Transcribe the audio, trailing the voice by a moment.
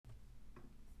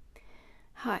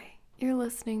Hi, you're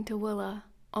listening to Willa,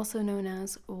 also known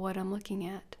as What I'm Looking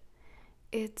At.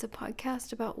 It's a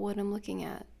podcast about what I'm looking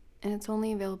at, and it's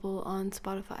only available on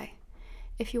Spotify.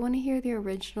 If you want to hear the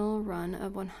original run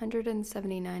of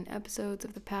 179 episodes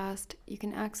of the past, you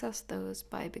can access those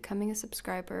by becoming a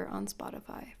subscriber on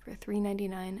Spotify for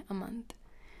 $3.99 a month.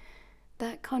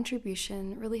 That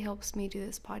contribution really helps me do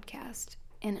this podcast,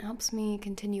 and it helps me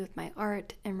continue with my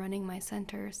art and running my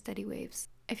center, Steady Waves.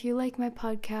 If you like my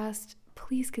podcast,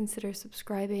 please consider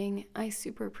subscribing. I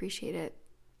super appreciate it.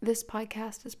 This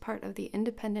podcast is part of the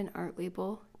independent art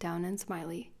label Down and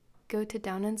Smiley. Go to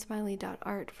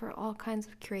downandsmiley.art for all kinds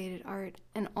of curated art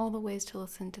and all the ways to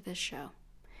listen to this show.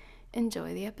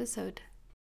 Enjoy the episode.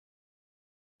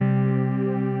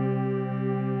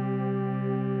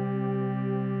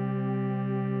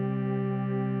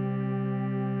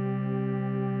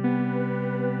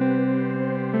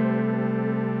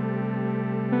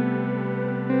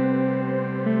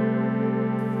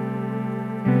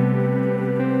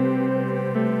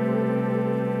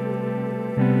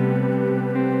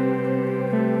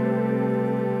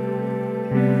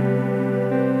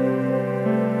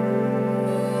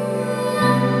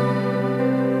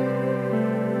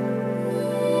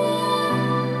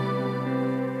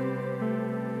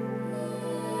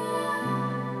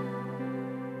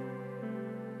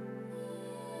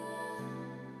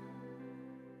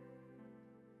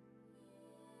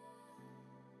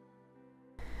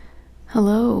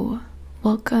 Hello,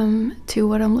 welcome to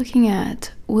What I'm Looking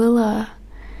At, Willa,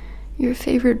 your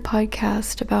favorite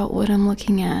podcast about what I'm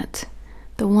looking at,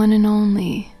 the one and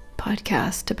only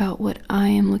podcast about what I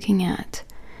am looking at.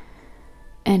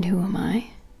 And who am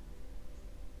I?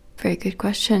 Very good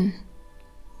question.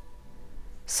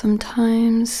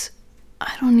 Sometimes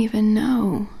I don't even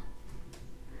know.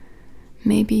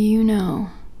 Maybe you know.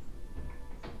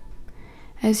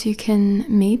 As you can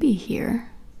maybe hear,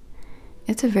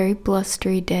 it's a very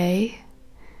blustery day.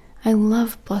 I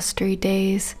love blustery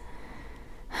days.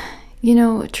 You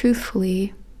know,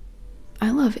 truthfully, I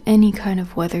love any kind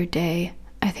of weather day.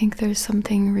 I think there's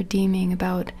something redeeming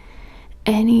about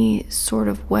any sort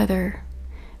of weather.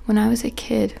 When I was a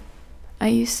kid, I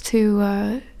used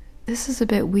to, this is a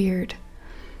bit weird.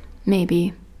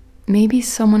 Maybe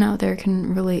someone out there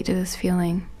can relate to this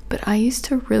feeling, but I used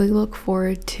to really look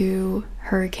forward to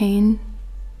hurricane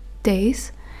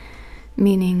days.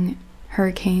 Meaning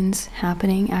hurricanes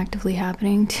actively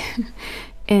happening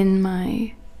in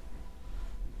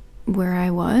where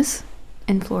I was,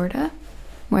 in Florida,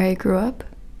 where I grew up.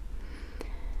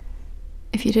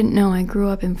 If you didn't know, I grew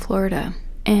up in Florida,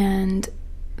 and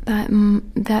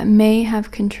that may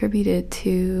have contributed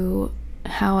to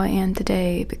how I am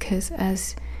today, because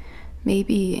as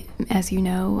you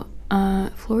know,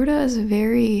 Florida is a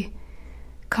very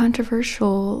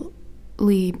controversially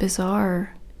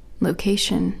bizarre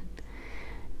location.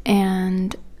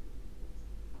 And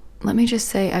let me just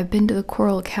say, I've been to the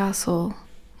Coral Castle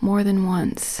more than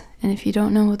once. And if you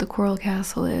don't know what the Coral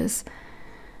Castle is,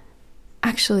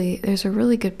 actually, there's a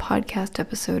really good podcast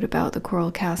episode about the Coral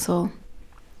Castle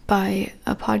by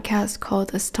a podcast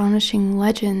called Astonishing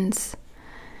Legends.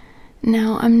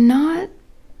 Now, I'm not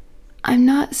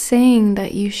saying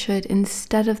that you should,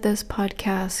 instead of this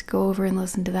podcast, go over and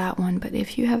listen to that one, but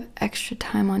if you have extra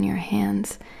time on your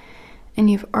hands and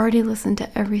you've already listened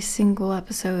to every single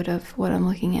episode of What I'm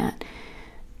Looking At,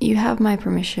 you have my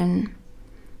permission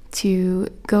to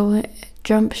go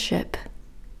jump ship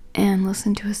and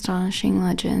listen to Astonishing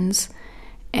Legends.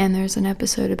 And there's an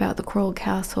episode about the Coral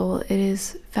Castle. It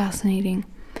is fascinating.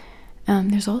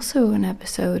 There's also an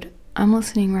episode I'm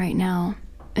listening right now.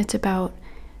 It's about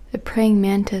the praying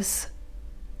mantis.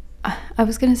 I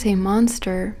was going to say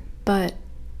monster, but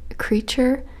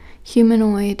creature,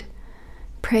 humanoid,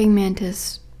 praying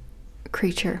mantis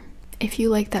creature, if you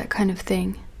like that kind of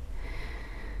thing.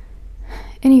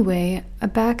 Anyway,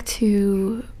 back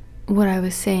to what I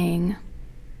was saying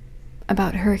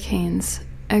about hurricanes.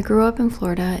 I grew up in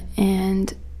Florida,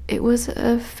 and it was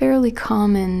a fairly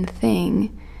common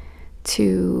thing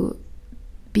to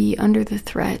be under the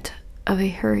threat of a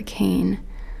hurricane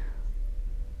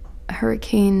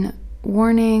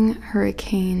warning,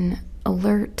 hurricane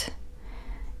alert,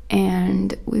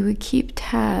 and we would keep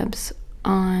tabs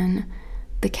on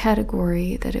the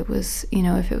category that it was,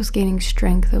 if it was gaining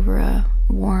strength over a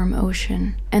warm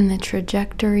ocean. And the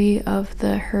trajectory of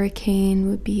the hurricane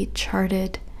would be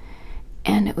charted,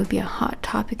 and it would be a hot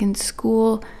topic in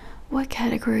school. What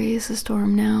category is the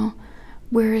storm now?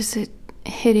 Where is it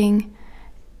hitting?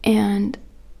 And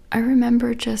I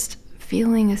remember just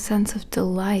feeling a sense of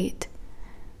delight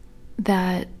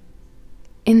that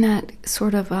in that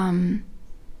sort of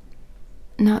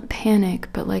not panic,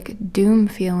 but like doom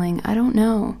feeling. I don't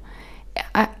know.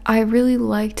 I really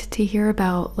liked to hear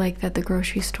about like that the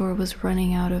grocery store was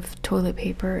running out of toilet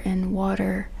paper and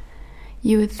water.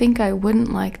 You would think I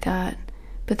wouldn't like that,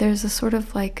 but there's a sort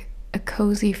of like a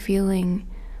cozy feeling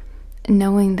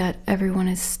knowing that everyone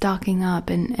is stocking up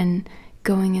and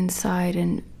going inside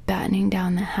and battening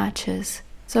down the hatches.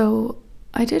 So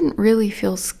I didn't really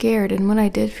feel scared, and when I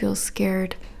did feel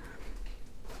scared,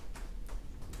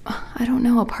 I don't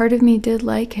know, a part of me did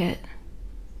like it.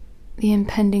 The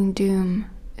impending doom,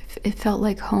 it felt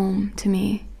like home to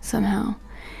me somehow.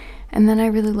 And then I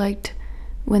really liked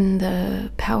when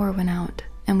the power went out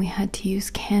and we had to use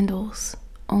candles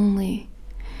only,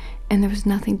 and there was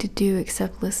nothing to do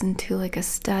except listen to like a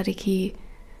staticky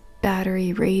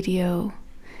battery radio,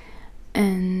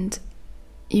 and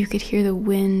you could hear the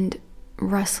wind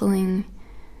rustling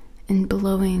and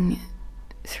blowing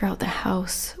throughout the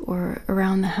house or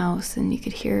around the house, and you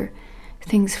could hear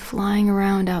things flying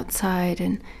around outside,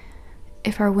 and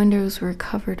if our windows were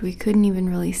covered, we couldn't even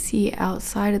really see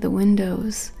outside of the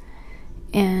windows,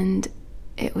 and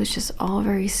it was just all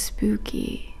very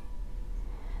spooky.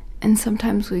 And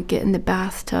sometimes we'd get in the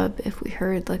bathtub if we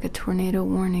heard like a tornado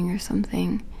warning or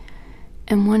something.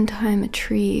 And one time a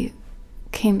tree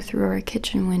came through our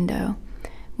kitchen window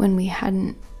when we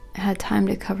hadn't had time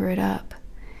to cover it up.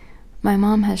 My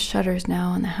mom has shutters now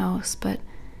on the house, but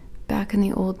back in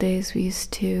the old days we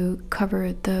used to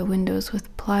cover the windows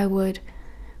with plywood,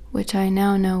 which I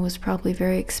now know was probably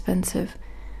very expensive,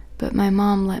 but my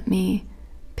mom let me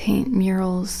paint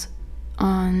murals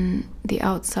on the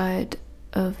outside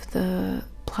of the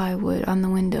plywood on the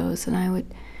windows, and I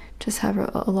would just have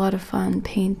a lot of fun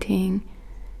painting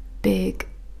big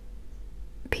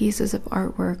pieces of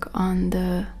artwork on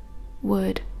the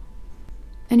wood.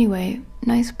 Anyway,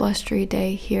 nice blustery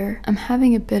day here. I'm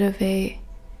having a bit of a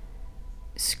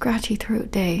scratchy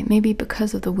throat day, maybe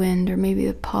because of the wind, or maybe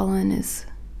the pollen is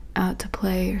out to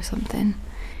play or something.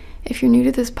 If you're new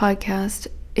to this podcast,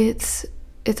 it's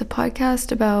a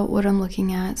podcast about what I'm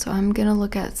looking at, so I'm gonna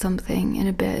look at something in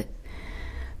a bit.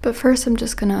 But first I'm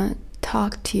just gonna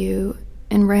talk to you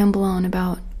and ramble on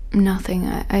about nothing.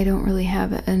 I don't really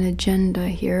have an agenda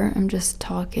here. I'm just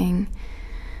talking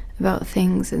about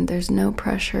things, and there's no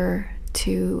pressure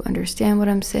to understand what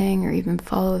I'm saying or even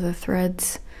follow the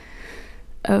threads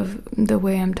of the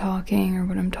way I'm talking or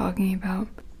what I'm talking about.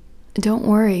 Don't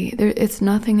worry, it's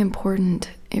nothing important.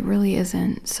 It really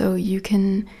isn't. So you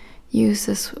can use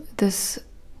this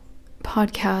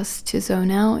podcast to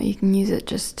zone out. You can use it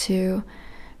just to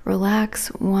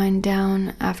relax, wind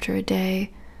down after a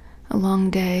long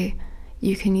day.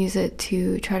 You can use it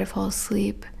to try to fall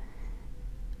asleep.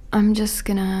 I'm just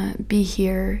gonna be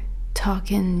here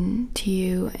talking to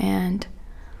you, and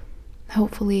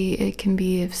hopefully it can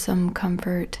be of some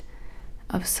comfort,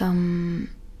 of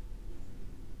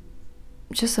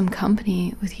just some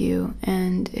company with you.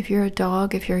 And if you're a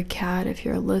dog, if you're a cat, if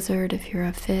you're a lizard, if you're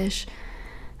a fish,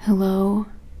 hello.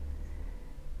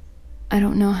 I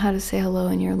don't know how to say hello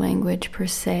in your language per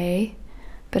se,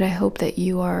 but I hope that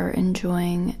you are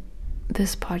enjoying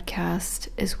this podcast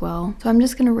as well. So I'm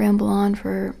just going to ramble on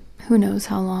for who knows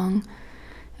how long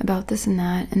about this and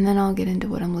that, and then I'll get into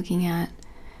what I'm looking at,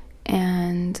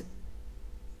 and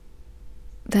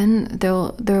then there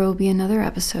will be another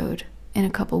episode in a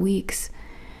couple weeks.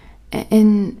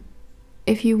 And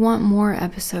if you want more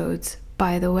episodes,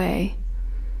 by the way,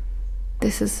 I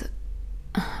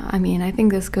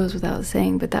think this goes without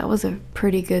saying, but that was a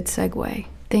pretty good segue.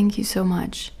 Thank you so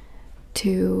much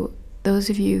to those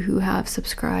of you who have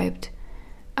subscribed.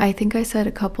 I think I said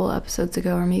a couple episodes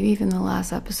ago, or maybe even the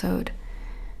last episode,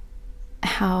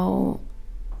 how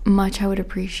much I would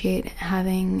appreciate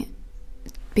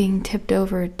being tipped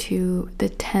over to the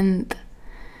 10th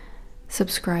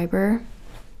subscriber,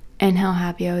 and how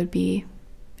happy I would be.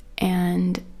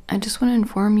 And I just want to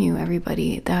inform you,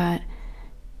 everybody, that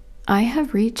I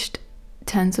have reached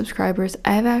 10 subscribers.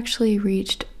 I have actually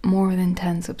reached more than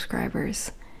 10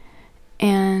 subscribers,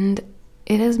 and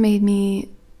it has made me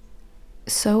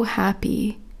so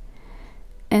happy.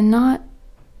 And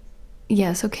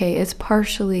it's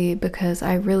partially because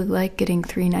I really like getting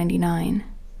 $3.99,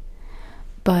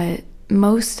 but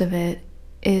most of it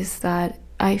is that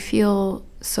I feel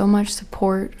so much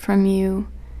support from you.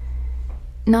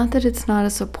 Not that it's not a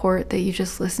support that you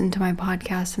just listen to my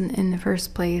podcast in the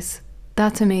first place.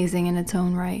 That's amazing in its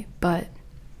own right, but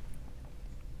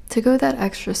to go that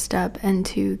extra step and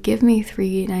to give me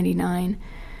 $3.99,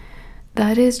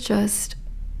 that is just,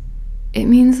 it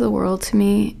means the world to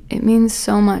me. It means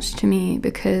so much to me,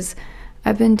 because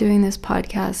I've been doing this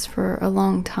podcast for a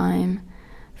long time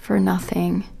for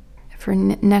nothing, for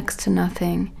next to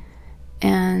nothing,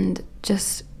 and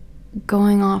just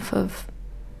going off of,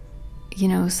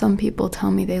 some people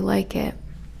tell me they like it.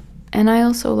 And I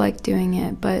also like doing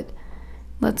it, but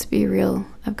let's be real.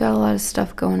 I've got a lot of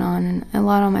stuff going on and a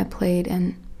lot on my plate,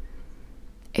 and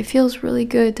it feels really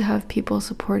good to have people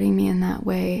supporting me in that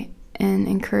way and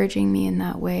encouraging me in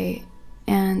that way.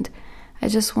 And I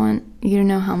just want you to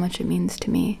know how much it means to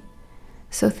me.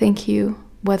 So thank you,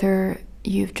 whether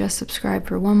you've just subscribed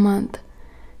for 1 month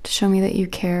to show me that you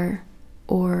care,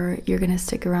 or you're going to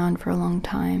stick around for a long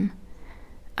time.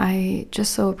 I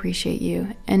just so appreciate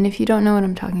you. And if you don't know what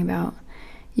I'm talking about,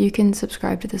 you can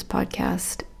subscribe to this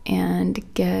podcast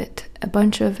and get a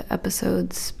bunch of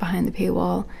episodes behind the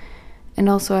paywall. And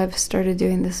also I've started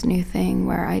doing this new thing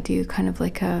where I do kind of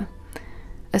like a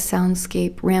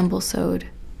soundscape ramble-sode,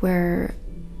 where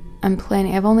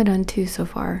I've only done 2 so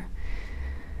far.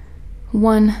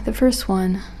 The first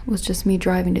one was just me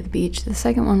driving to the beach. The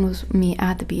second one was me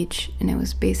at the beach, and it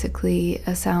was basically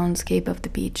a soundscape of the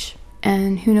beach.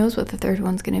 And who knows what the third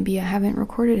one's going to be. I haven't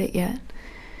recorded it yet.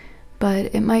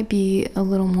 But it might be a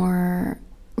little more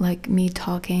like me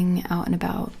talking out and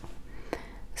about.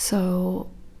 So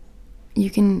you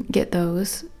can get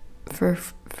those for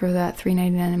that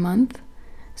 $3.99 a month,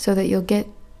 so that you'll get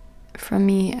from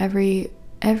me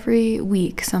every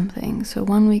week something. So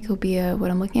 1 week will be a what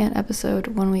I'm looking at episode,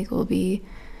 1 week will be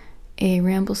a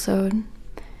ramble-sode,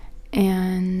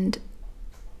 and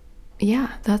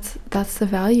yeah, that's the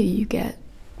value you get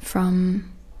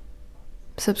from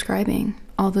subscribing.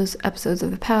 All those episodes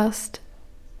of the past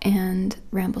and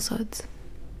ramble-sodes.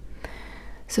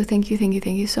 So thank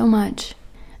you so much.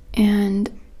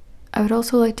 And I would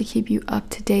also like to keep you up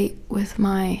to date with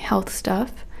my health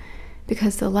stuff,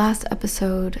 because the last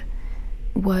episode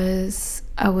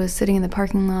I was sitting in the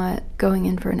parking lot going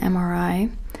in for an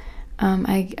MRI.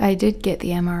 I did get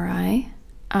the MRI.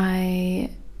 I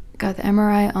got the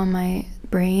MRI on my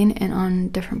brain and on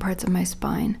different parts of my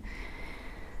spine.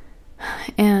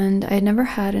 And I had never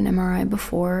had an MRI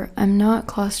before. I'm not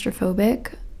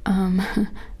claustrophobic.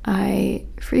 I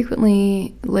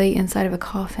frequently lay inside of a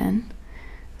coffin.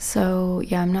 So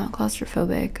yeah, I'm not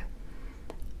claustrophobic.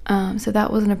 So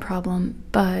that wasn't a problem.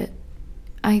 But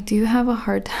I do have a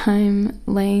hard time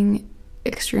laying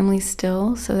extremely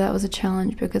still. So that was a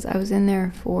challenge, because I was in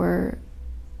there for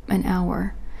an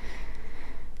hour.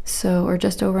 Or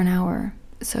just over an hour.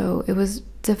 So it was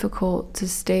difficult to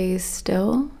stay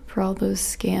still for all those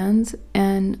scans.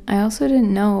 And I also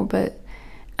didn't know, but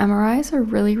MRIs are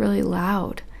really, really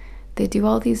loud. They do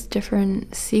all these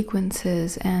different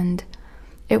sequences, and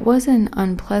it wasn't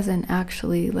unpleasant,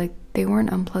 actually. Like, they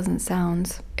weren't unpleasant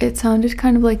sounds. It sounded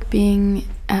kind of like being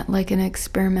at like an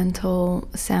experimental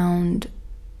sound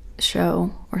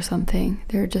show or something.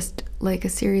 They're just like a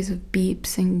series of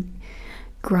beeps and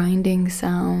grinding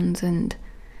sounds and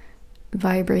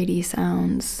vibraty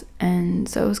sounds, and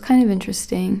so it was kind of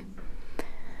interesting.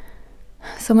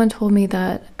 Someone told me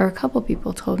that, or a couple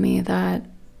people told me that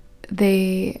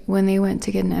when they went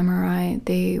to get an MRI,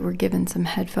 they were given some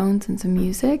headphones and some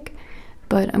music,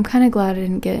 but I'm kind of glad I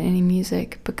didn't get any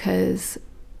music, because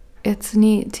it's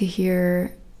neat to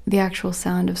hear the actual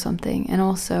sound of something. And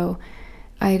also,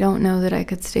 I don't know that I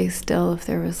could stay still if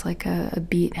there was like a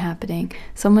beat happening.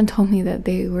 Someone told me that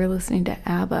they were listening to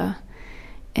ABBA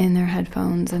in their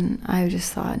headphones, and I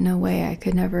just thought, no way, I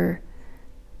could never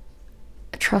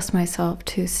trust myself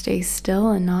to stay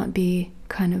still and not be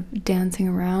kind of dancing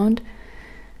around,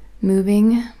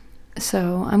 moving.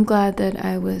 So I'm glad that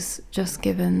I was just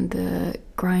given the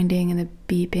grinding and the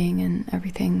beeping and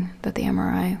everything that the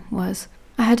MRI was.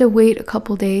 I had to wait a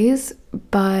couple days,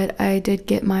 but I did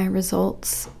get my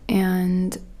results,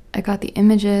 and I got the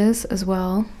images as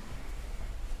well.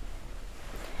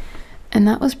 And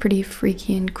that was pretty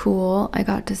freaky and cool. I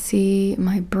got to see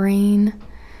my brain,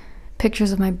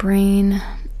 pictures of my brain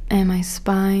and my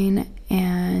spine,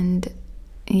 and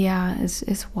yeah,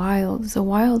 it's wild. It's a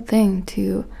wild thing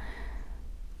to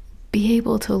be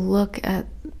able to look at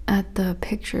the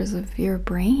pictures of your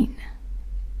brain.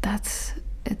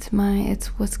 It's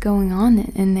what's going on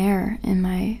in there, in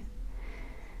my,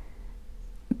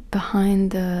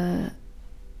 behind the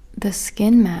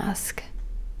skin mask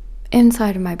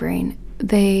inside of my brain.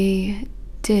 The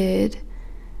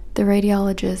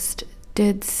radiologist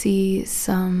did see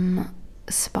some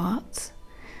spots.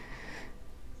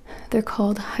 They're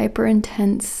called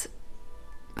hyperintense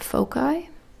foci.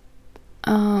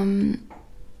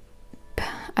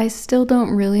 I still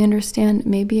don't really understand.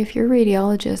 Maybe if you're a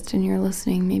radiologist and you're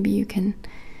listening, maybe you can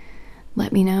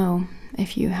let me know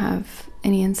if you have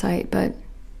any insight. But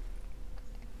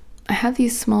I have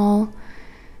these small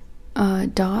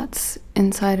dots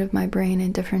inside of my brain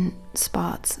in different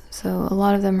spots. So a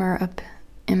lot of them are up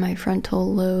in my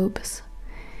frontal lobes.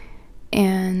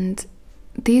 And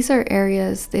these are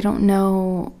areas they don't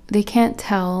know, they can't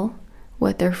tell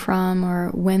what they're from or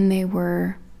when they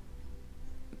were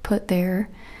put there,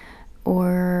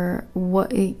 or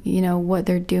what what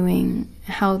they're doing,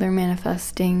 how they're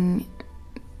manifesting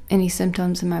any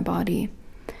symptoms in my body.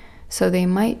 So they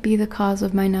might be the cause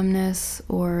of my numbness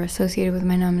or associated with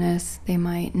my numbness. They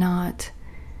might not.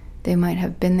 They might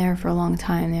have been there for a long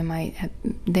time.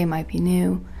 They might be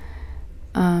new.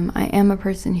 I am a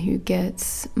person who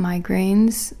gets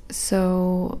migraines,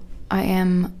 so I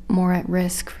am more at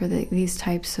risk for these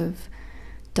types of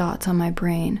dots on my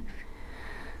brain.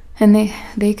 And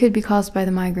they could be caused by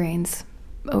the migraines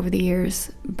over the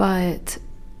years, but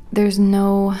there's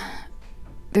no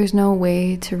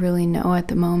way to really know at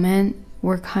the moment.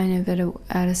 We're kind of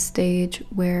at a stage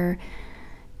where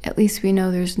at least we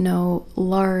know there's no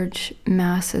large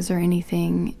masses or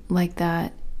anything like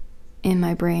that in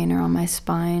my brain or on my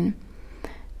spine.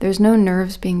 There's no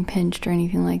nerves being pinched or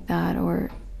anything like that,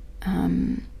 or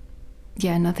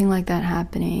nothing like that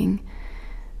happening.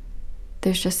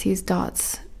 There's just these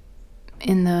dots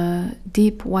in the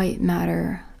deep white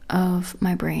matter of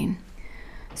my brain.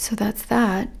 So that's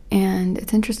that. And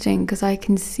it's interesting because I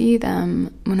can see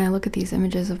them when I look at these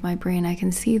images of my brain. I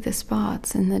can see the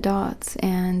spots and the dots,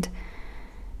 and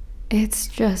it's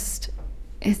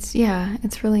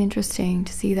really interesting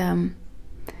to see them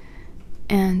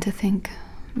and to think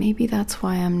maybe that's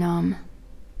why I'm numb,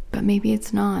 but maybe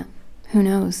it's not. Who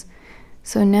knows?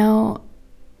 So now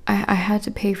I had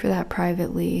to pay for that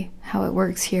privately. How it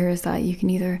works here is that you can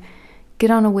either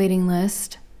get on a waiting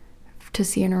list to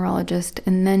see a neurologist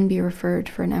and then be referred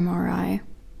for an MRI.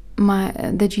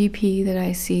 The GP that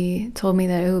I see told me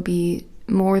that it would be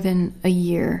more than a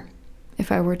year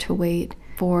if I were to wait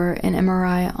for an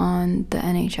MRI on the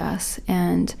NHS.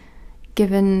 And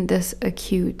given this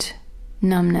acute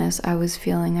numbness I was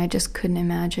feeling, I just couldn't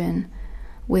imagine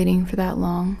waiting for that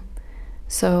long.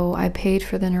 So I paid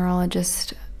for the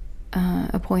neurologist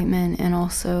appointment and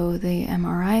also the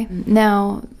MRI.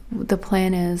 Now the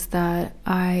plan is that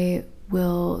I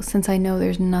will, since I know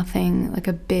there's nothing like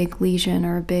a big lesion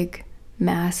or a big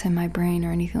mass in my brain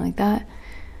or anything like that,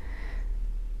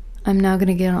 I'm now going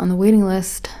to get on the waiting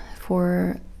list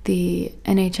for the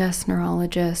NHS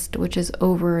neurologist, which is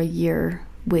over a year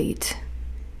wait.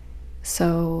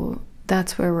 So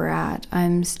that's where we're at.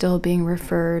 I'm still being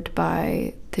referred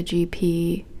by the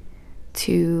GP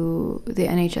to the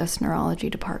NHS neurology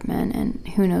department, and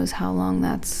who knows how long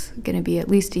that's going to be, at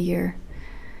least a year,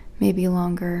 maybe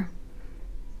longer.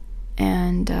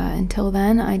 And until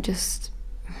then, I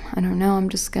don't know, I'm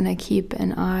just going to keep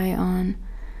an eye on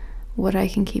what I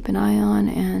can keep an eye on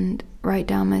and write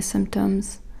down my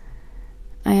symptoms.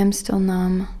 I am still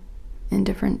numb in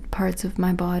different parts of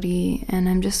my body, and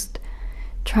I'm just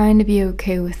trying to be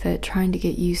okay with it, trying to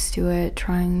get used to it,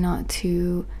 trying not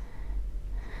to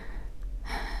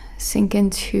sink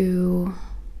into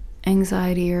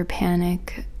anxiety or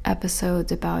panic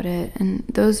episodes about it. And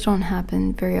those don't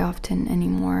happen very often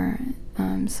anymore.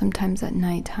 Sometimes at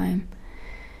nighttime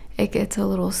it gets a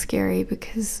little scary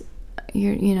because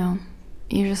you're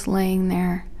just laying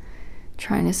there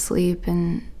trying to sleep,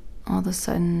 and all of a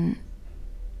sudden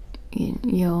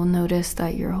you'll notice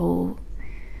that your whole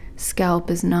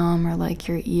scalp is numb, or like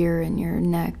your ear and your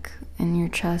neck and your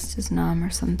chest is numb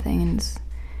or something, and it's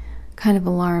kind of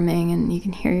alarming, and you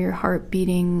can hear your heart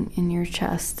beating in your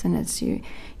chest, and it's you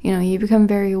become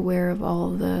very aware of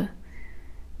all of the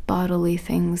bodily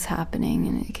things happening,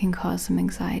 and it can cause some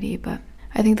anxiety. But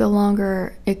I think the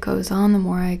longer it goes on, the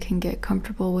more I can get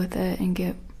comfortable with it and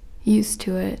get used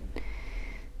to it.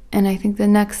 And I think the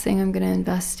next thing I'm going to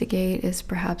investigate is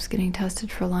perhaps getting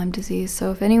tested for Lyme disease.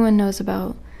 So if anyone knows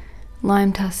about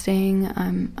Lyme testing,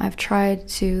 I've tried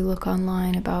to look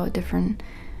online about different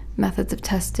methods of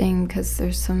testing, because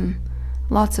there's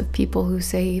lots of people who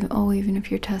say, oh, even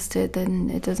if you're tested, then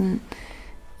it doesn't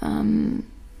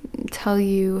tell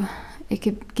you, it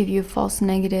could give you a false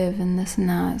negative and this and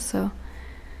that. So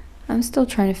I'm still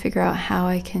trying to figure out how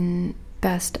I can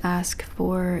best ask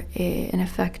for an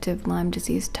effective Lyme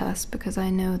disease test, because I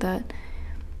know that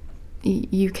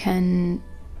you can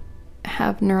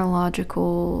have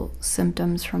neurological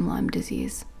symptoms from Lyme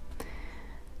disease.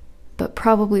 But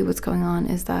probably what's going on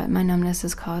is that my numbness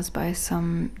is caused by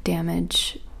some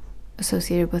damage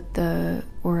associated with the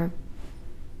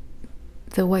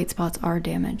white spots are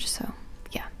damaged. So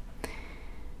yeah,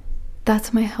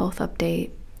 that's my health update.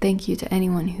 Thank you to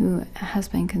anyone who has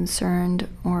been concerned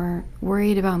or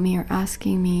worried about me or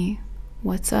asking me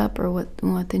what's up or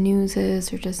what the news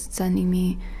is, or just sending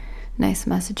me nice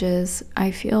messages.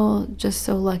 I feel just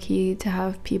so lucky to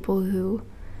have people who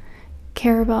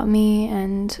care about me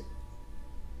and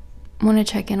want to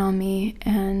check in on me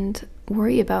and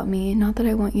worry about me. Not that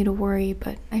I want you to worry,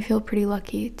 but I feel pretty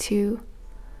lucky to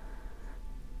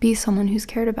be someone who's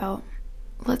cared about.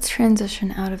 Let's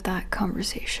transition out of that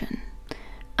conversation.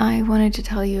 I wanted to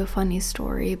tell you a funny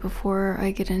story before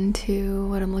I get into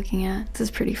what I'm looking at. This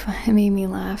is pretty fun. It made me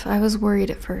laugh. I was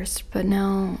worried at first, but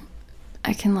now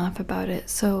I can laugh about it.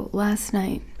 So last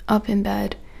night, up in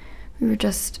bed, we were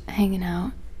just hanging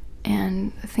out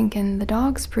and thinking the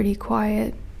dog's pretty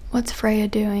quiet. What's Freya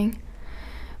doing?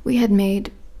 We had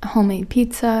made homemade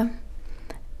pizza,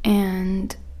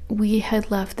 and we had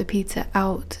left the pizza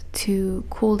out to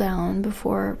cool down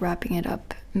before wrapping it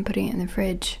up and putting it in the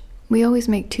fridge. We always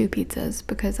make 2 pizzas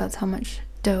because that's how much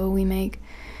dough we make.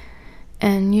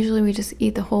 And usually we just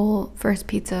eat the whole first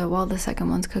pizza while the second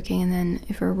one's cooking, and then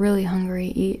if we're really hungry,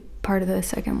 eat part of the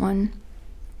second one.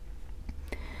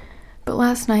 But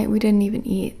last night we didn't even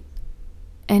eat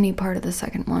any part of the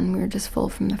second one. We were just full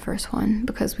from the first one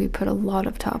because we put a lot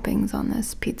of toppings on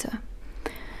this pizza.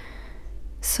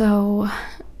 So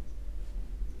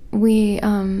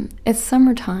it's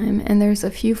summertime and there's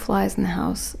a few flies in the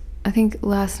house. I think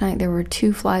last night there were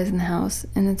 2 flies in the house,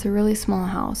 and it's a really small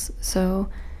house, so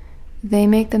they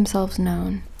make themselves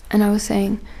known. And I was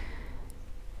saying,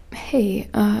 hey,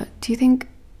 do you think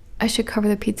I should cover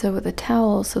the pizza with a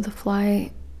towel so the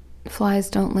flies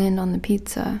don't land on the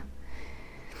pizza?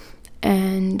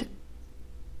 And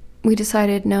we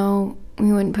decided no,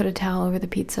 we wouldn't put a towel over the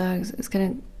pizza. It's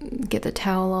gonna get the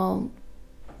towel all,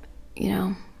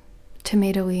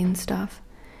 tomatoey and stuff.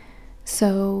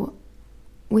 So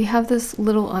we have this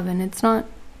little oven. It's not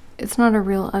a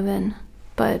real oven,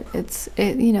 but it's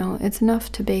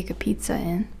enough to bake a pizza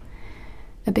in,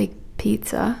 a big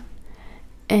pizza.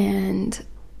 And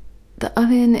the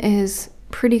oven is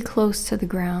pretty close to the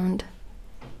ground.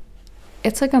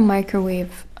 It's like a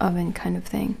microwave oven kind of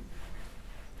thing,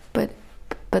 but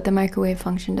the microwave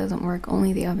function doesn't work.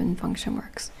 Only the oven function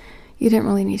works. You didn't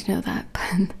really need to know that,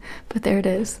 but there it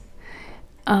is.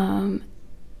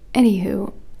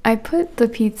 Anywho, I put the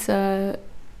pizza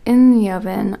in the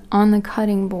oven on the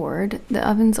cutting board. The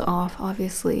oven's off,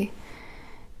 obviously.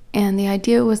 And the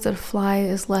idea was that a fly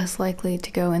is less likely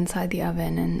to go inside the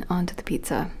oven and onto the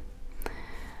pizza.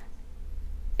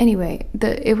 Anyway,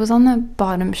 it was on the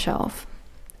bottom shelf,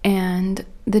 and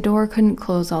the door couldn't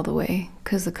close all the way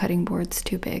because the cutting board's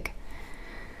too big.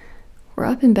 We're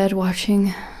up in bed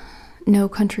watching No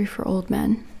Country for Old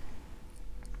Men.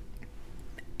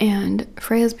 And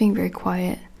Freya's being very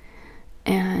quiet.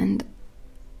 And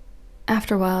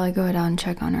after a while, I go down and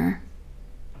check on her.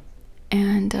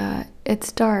 And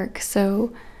it's dark,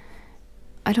 so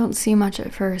I don't see much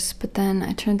at first, but then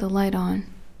I turn the light on.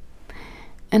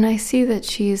 And I see that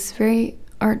she's very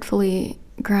artfully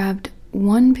grabbed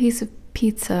one piece of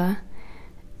pizza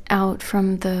out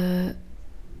from the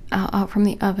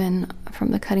oven,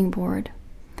 from the cutting board.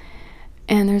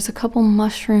 And there's a couple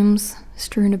mushrooms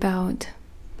strewn about.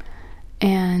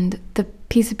 And the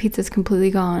piece of pizza is completely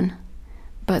gone,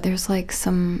 but there's like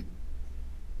some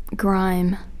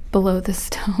grime below the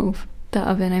stove, the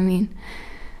oven, I mean,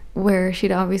 where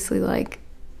she'd obviously like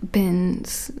been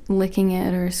licking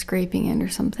it or scraping it or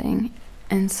something.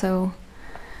 And so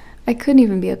I couldn't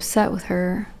even be upset with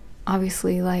her.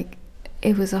 Obviously, like,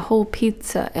 it was a whole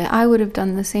pizza. I would have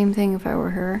done the same thing if I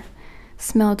were her.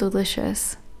 Smelled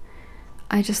delicious.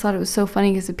 I just thought it was so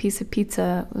funny because a piece of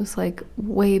pizza was like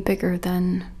way bigger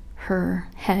than her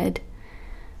head.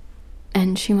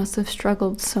 And she must have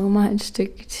struggled so much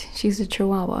she's a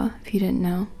Chihuahua, if you didn't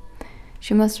know.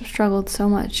 She must have struggled so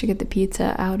much to get the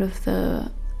pizza out of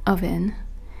the oven.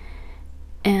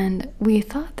 And we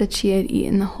thought that she had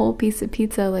eaten the whole piece of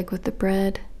pizza, like with the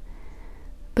bread.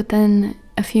 But then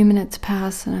a few minutes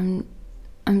pass and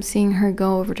I'm seeing her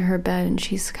go over to her bed, and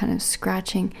she's kind of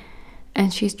scratching,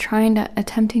 and she's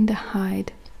attempting to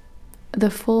hide the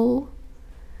full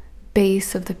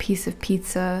base of the piece of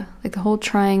pizza, like the whole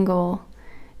triangle,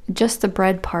 just the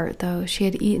bread part though. She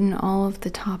had eaten all of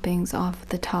the toppings off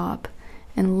the top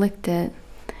and licked it,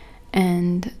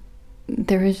 and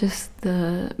there was just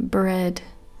the bread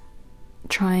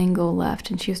triangle left,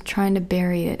 and she was trying to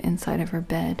bury it inside of her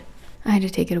bed. I had to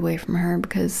take it away from her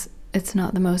because it's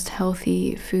not the most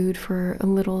healthy food for a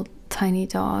little tiny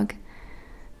dog,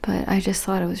 but I just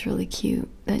thought it was really cute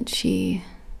that she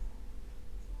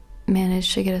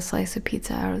managed to get a slice of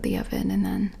pizza out of the oven and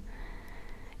then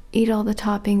eat all the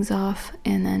toppings off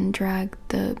and then drag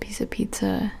the piece of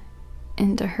pizza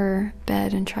into her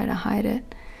bed and try to hide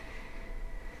it.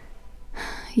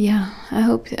 Yeah, I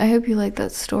hope you liked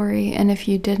that story, and if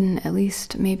you didn't, at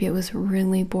least maybe it was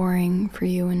really boring for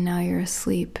you and now you're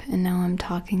asleep, and now I'm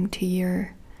talking to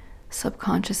your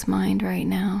subconscious mind right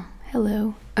now.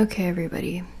 Hello. Okay,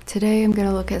 everybody. Today I'm going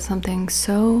to look at something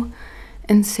so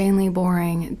insanely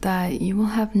boring that you will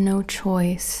have no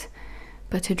choice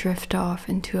but to drift off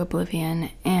into oblivion,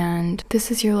 and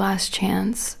this is your last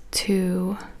chance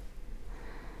to,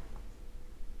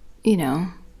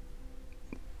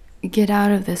 get out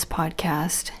of this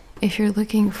podcast. If you're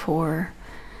looking for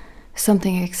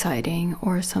something exciting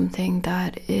or something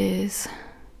that is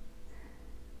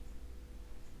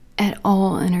at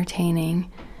all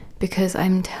entertaining, because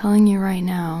I'm telling you right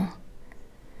now,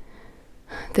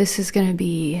 this is going to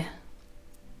be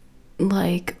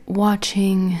like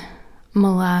watching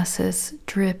molasses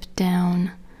drip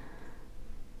down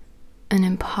an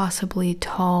impossibly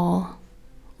tall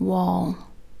wall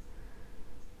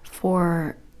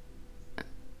for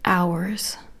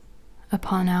hours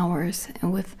upon hours,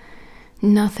 and with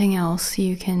nothing else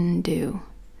you can do.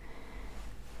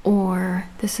 Or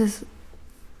this is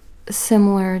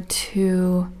similar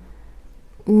to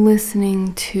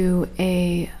listening to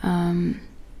a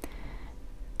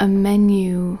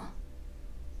menu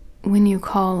when you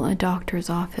call a doctor's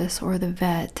office or the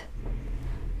vet.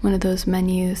 One of those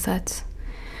menus that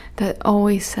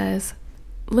always says,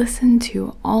 listen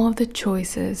to all of the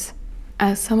choices,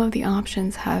 as some of the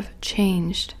options have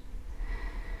changed.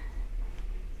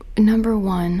 Number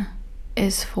 1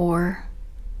 is for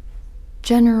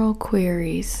general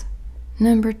queries.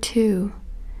 Number 2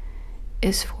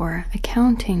 is for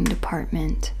accounting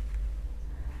department.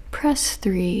 Press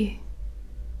 3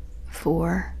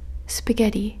 for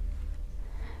spaghetti.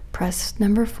 Press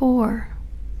number 4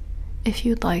 if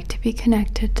you'd like to be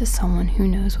connected to someone who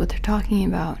knows what they're talking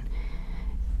about.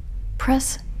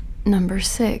 Press number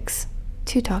 6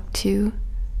 to talk to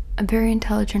a very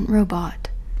intelligent robot.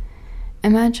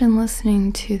 Imagine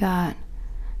listening to that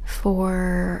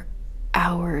for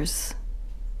hours.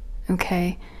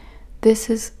 Okay? This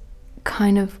is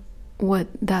kind of what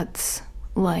that's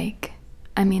like.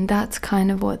 I mean, that's kind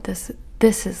of what this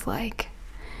is like.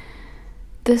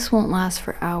 This won't last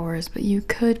for hours, but you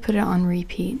could put it on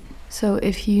repeat. So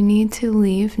if you need to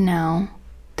leave now,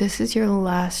 this is your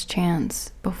last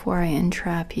chance before I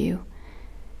entrap you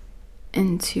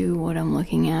into what I'm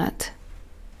looking at.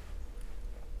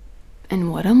 And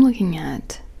what I'm looking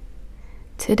at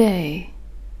today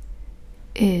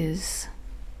is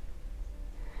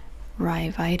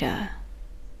Ryvita.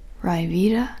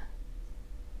 Ryvita?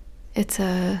 It's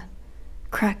a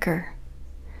cracker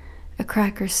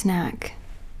snack.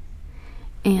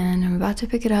 And I'm about to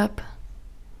pick it up.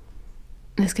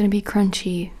 It's gonna be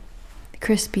crunchy,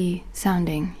 crispy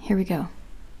sounding. Here we go.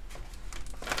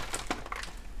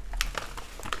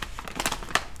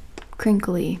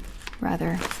 Crinkly,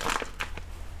 rather.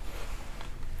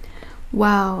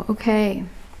 Wow, okay.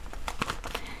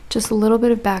 Just a little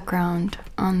bit of background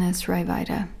on this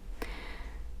Ryvita.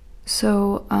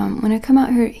 So, when I come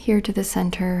out here to the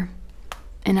center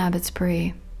in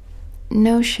Abbotsbury,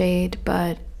 no shade,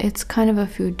 but it's kind of a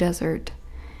food desert,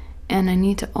 and I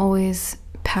need to always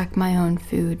pack my own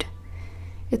food.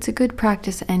 It's a good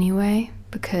practice anyway,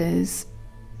 because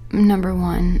number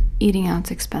 1, eating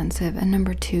out's expensive, and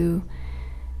number 2,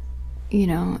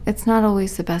 it's not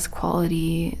always the best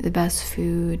quality, the best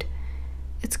food.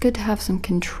 It's good to have some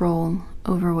control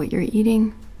over what you're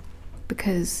eating,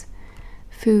 because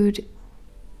food,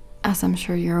 as I'm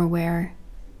sure you're aware,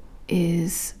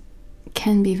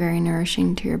 can be very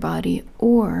nourishing to your body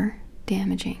or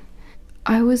damaging.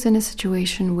 I was in a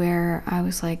situation where I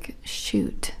was like,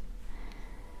 shoot,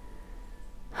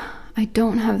 I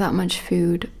don't have that much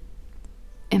food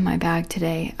in my bag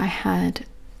today. I had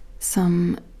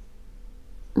some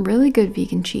really good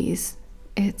vegan cheese.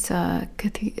 It's a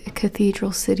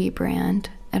Cathedral City brand.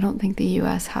 I don't think the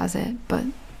US has it, but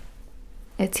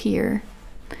it's here.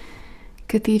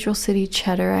 Cathedral City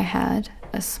cheddar, I had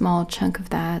a small chunk of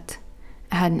that.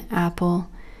 I had an apple,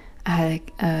 I had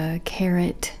a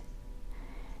carrot,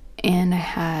 and I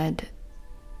had,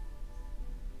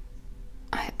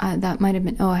 that might have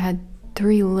been, I had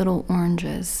 3 little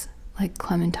oranges, like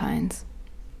clementines.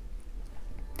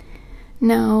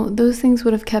 Now, those things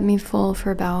would have kept me full for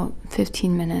about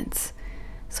 15 minutes.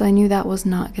 So I knew that was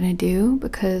not going to do,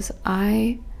 because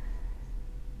I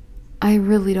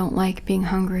really don't like being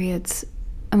hungry.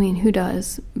 Who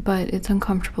does? But it's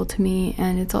uncomfortable to me,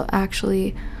 and it's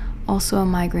actually also a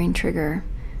migraine trigger.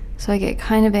 So I get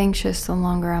kind of anxious the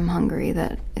longer I'm hungry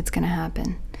that it's going to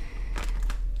happen.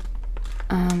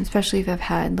 Especially if I've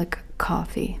had like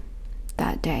coffee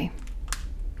that day.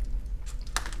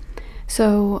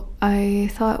 So I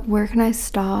thought, where can I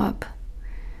stop?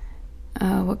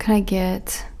 What can I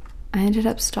get? I ended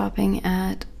up stopping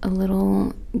at a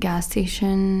little gas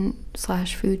station /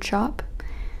 food shop.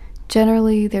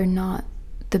 Generally, they're not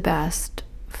the best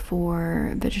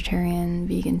for vegetarian,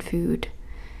 vegan food.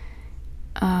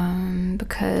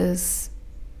 Because,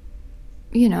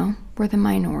 we're the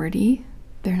minority.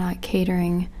 They're not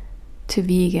catering to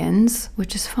vegans,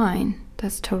 which is fine.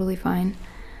 That's totally fine.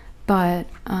 But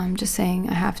I'm just saying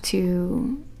I have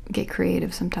to get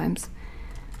creative sometimes.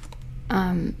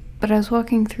 But I was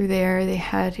walking through there. They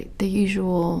had the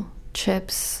usual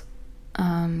chips,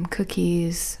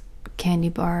 cookies, candy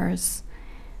bars.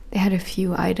 They had a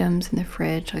few items in the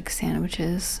fridge, like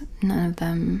sandwiches, none of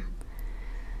them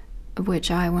which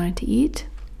I wanted to eat.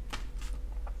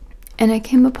 And I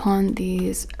came upon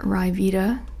these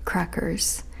Ryvita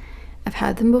crackers. I've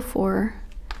had them before,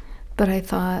 but I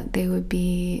thought they would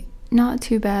be not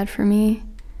too bad for me.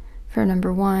 For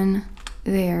number one,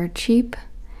 they are cheap,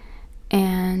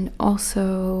 and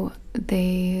also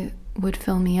they would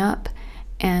fill me up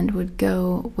and would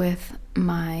go with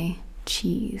my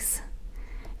cheese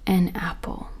and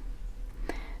apple.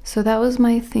 So that was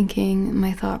my thinking,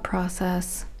 my thought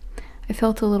process. I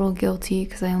felt a little guilty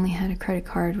because I only had a credit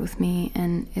card with me,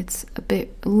 and it's a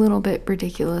little bit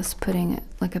ridiculous putting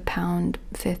like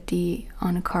 £1.50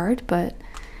 on a card, but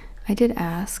I did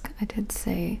ask. I did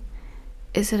say,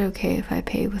 is it okay if I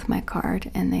pay with my card?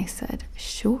 And they said,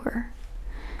 sure.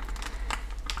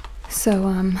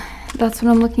 So that's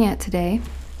what I'm looking at today,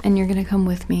 and you're gonna come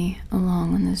with me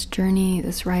along on this journey,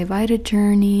 this Ryvita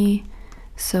journey.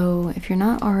 So if you're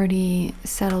not already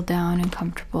settled down and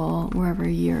comfortable wherever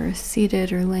you're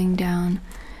seated or laying down,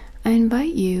 I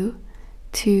invite you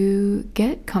to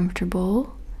get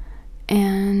comfortable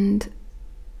and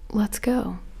let's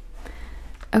go.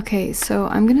 Okay, so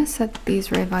I'm gonna set these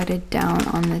Ryvita down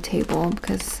on the table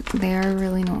because they are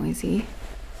really noisy.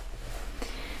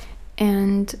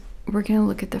 And we're gonna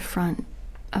look at the front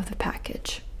of the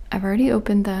package. I've already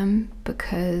opened them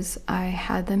because I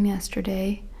had them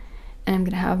yesterday, and I'm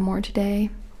gonna have more today,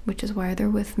 which is why they're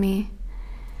with me.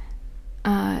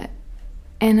 And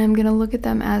I'm gonna look at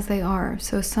them as they are.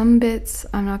 So some bits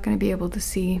I'm not gonna be able to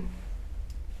see.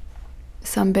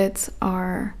 Some bits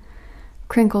are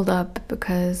crinkled up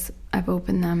because I've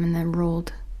opened them and then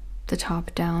rolled the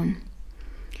top down,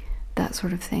 that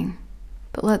sort of thing.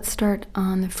 But let's start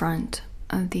on the front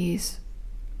of these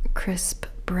crisp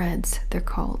breads, they're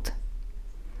called.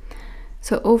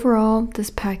 So overall, this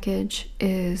package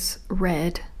is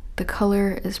red. The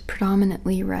color is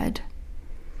predominantly red.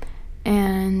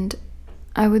 And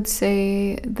I would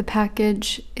say the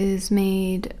package is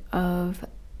made of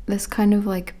this kind of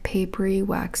like papery,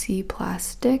 waxy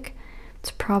plastic. It's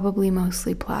probably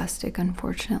mostly plastic,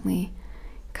 unfortunately.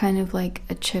 Kind of like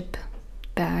a chip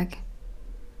bag.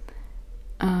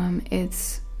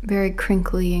 It's very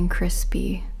crinkly and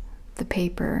crispy, the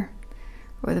paper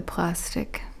or the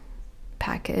plastic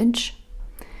package.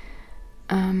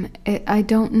 I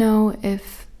don't know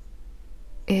if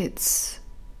it's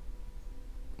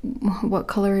what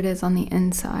color it is on the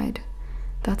inside.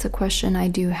 That's a question I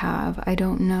do have. I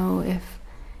don't know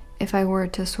if I were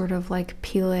to sort of like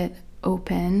peel it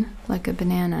open like a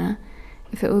banana,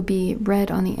 if it would be red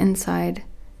on the inside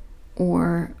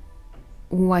or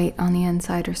white on the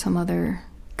inside or some other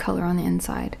color on the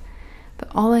inside. But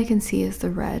all I can see is the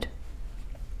red.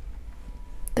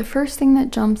 The first thing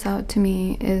that jumps out to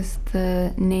me is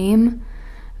the name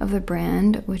of the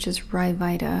brand, which is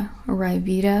Ryvita or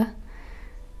Ryvita.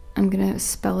 I'm gonna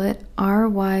spell it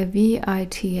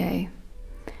Ryvita.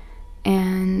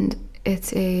 And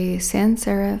it's a sans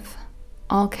serif,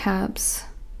 all caps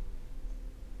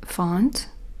font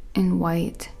in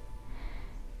white.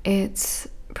 It's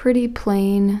pretty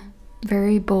plain,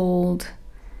 very bold.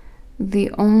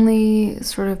 The only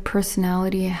sort of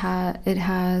personality it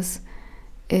has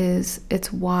is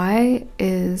its Y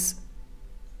is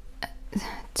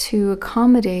to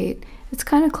accommodate, it's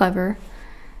kind of clever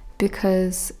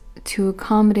because to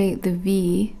accommodate the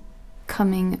V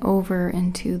coming over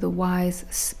into the Y's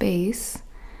space,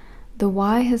 the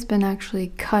Y has been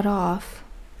actually cut off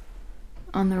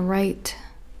on the right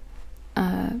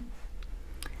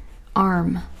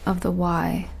arm of the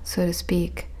Y, so to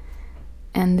speak,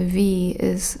 and the V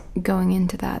is going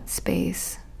into that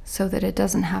space so that it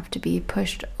doesn't have to be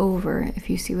pushed over, if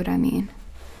you see what I mean.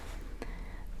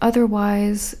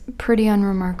 Otherwise, pretty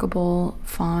unremarkable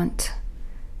font.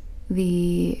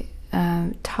 The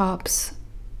tops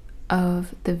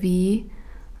of the V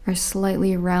are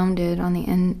slightly rounded on the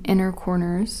inner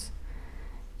corners,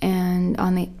 and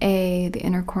on the A, the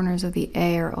inner corners of the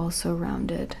A are also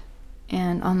rounded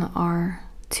and on the R,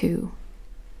 2.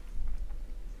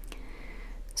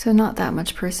 So not that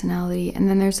much personality. And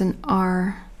then there's an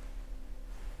R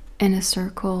in a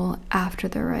circle after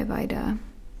the Ryvita.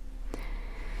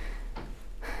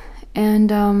 And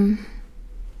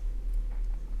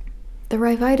the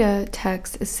Ryvita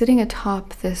text is sitting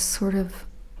atop this sort of,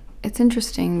 it's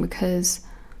interesting because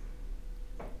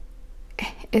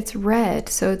it's red,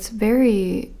 so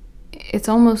it's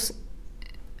almost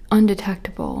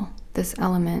undetectable, this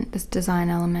element, this design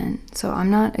element. So I'm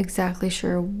not exactly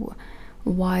sure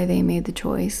why they made the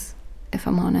choice, if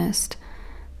I'm honest,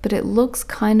 but it looks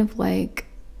kind of like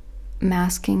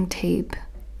masking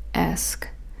tape-esque,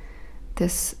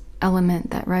 this element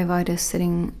that Ryvita is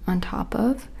sitting on top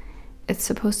of. It's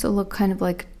supposed to look kind of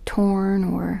like torn,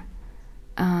 or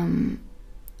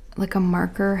like a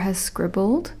marker has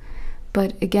scribbled,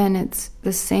 but again, it's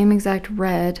the same exact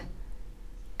red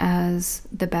as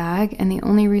the bag, and the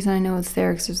only reason I know it's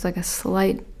there is there's like a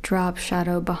slight drop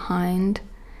shadow behind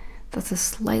that's a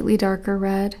slightly darker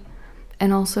red,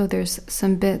 and also there's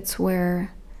some bits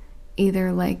where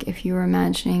either, like, if you were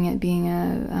imagining it being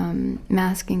a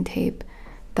masking tape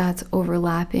that's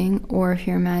overlapping, or if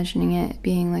you're imagining it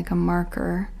being like a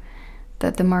marker,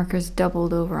 that the marker's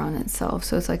doubled over on itself,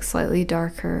 so it's like slightly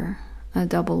darker, a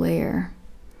double layer.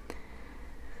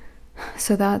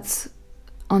 So that's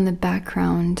on the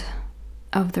background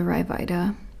of the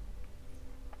Ryvita.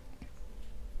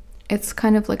 It's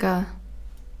kind of like a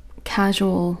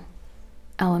casual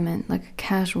element, like a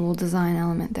casual design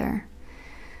element there.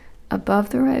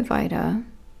 Above the Ryvita,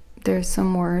 there's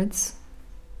some words.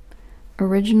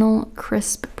 Original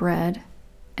crisp bread,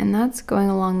 and that's going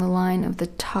along the line of the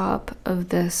top of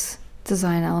this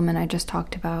design element I just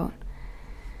talked about.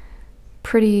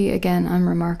 Pretty, again,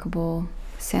 unremarkable,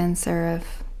 sans serif,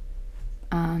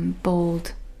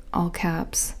 bold, all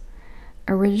caps.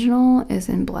 Original is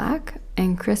in black,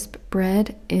 and crisp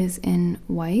bread is in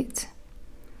white.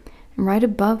 And right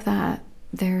above that,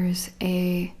 there's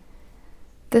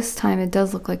this time it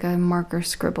does look like a marker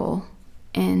scribble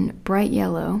in bright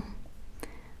yellow,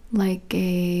 like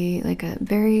a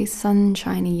very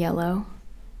sunshiny yellow,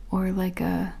 or like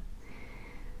a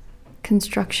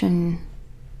construction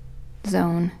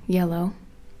zone yellow.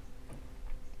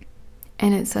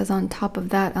 And it says on top of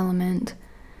that element,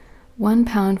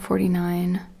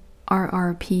 £1.49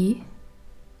 RRP.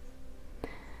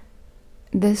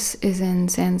 This is in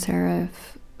sans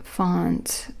serif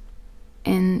font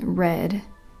in red,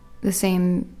 the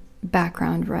same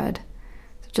background red.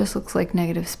 It just looks like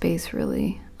negative space,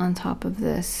 really, on top of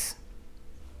this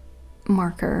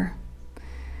marker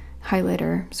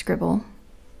highlighter scribble.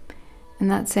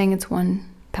 And that's saying it's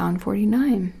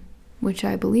 £1.49, which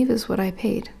I believe is what I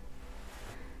paid.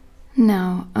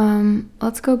 Now,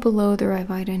 let's go below the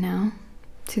Ryvita now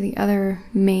to the other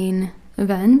main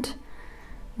event,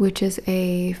 which is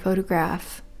a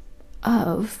photograph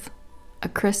of a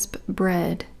crisp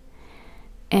bread.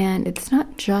 And it's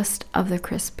not just of the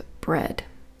crisp bread,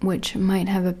 which might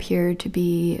have appeared to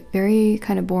be very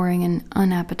kind of boring and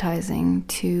unappetizing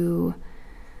to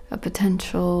a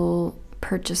potential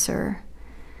purchaser.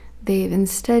 They've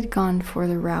instead gone for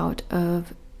the route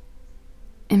of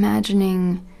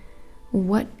imagining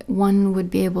what one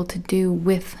would be able to do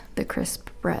with the crisp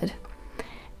bread.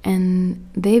 And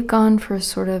they've gone for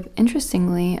sort of,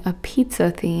 interestingly, a pizza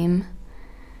theme,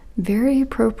 very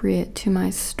appropriate to my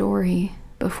story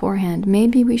beforehand.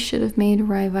 Maybe we should have made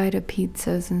Ryvita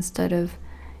pizzas instead of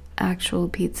actual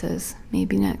pizzas,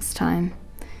 maybe next time.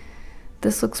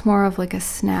 This looks more of like a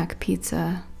snack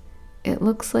pizza. It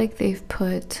looks like they've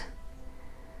put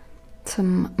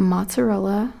some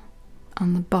mozzarella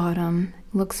on the bottom.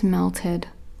 It looks melted.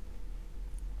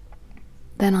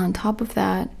 Then on top of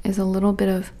that is a little bit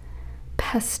of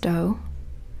pesto,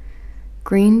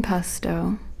 green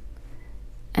pesto,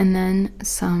 and then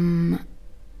some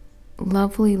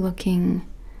lovely looking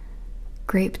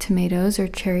grape tomatoes or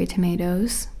cherry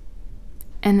tomatoes.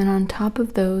 And then on top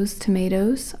of those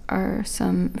tomatoes are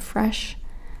some fresh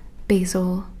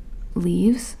basil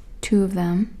leaves, 2 of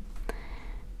them,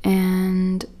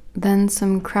 and then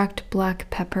some cracked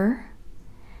black pepper.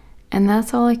 And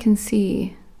that's all I can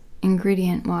see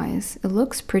ingredient wise. It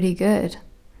looks pretty good.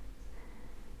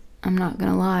 I'm not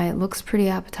gonna lie, it looks pretty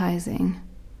appetizing.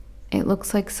 It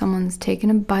looks like someone's taken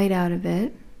a bite out of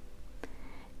it,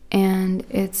 and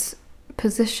it's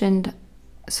positioned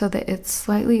so that it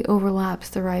slightly overlaps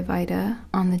the Ryvita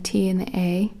on the T and the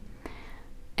A.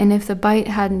 And if the bite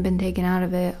hadn't been taken out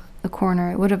of it, the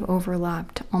corner, it would have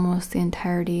overlapped almost the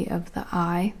entirety of the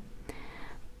I.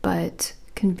 But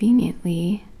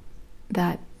conveniently,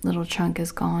 that little chunk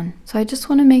is gone. So I just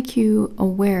want to make you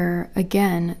aware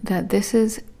again that this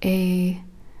is a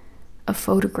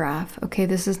photograph, okay?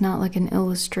 This is not like an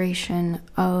illustration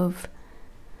of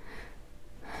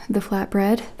the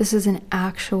flatbread. This is an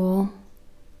actual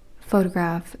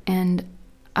photograph, and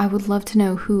I would love to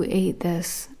know who ate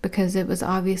this, because it was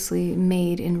obviously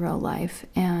made in real life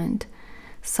and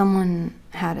someone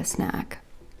had a snack.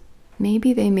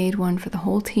 Maybe they made one for the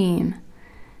whole team.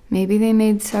 Maybe they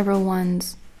made several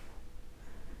ones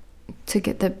to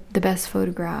get the best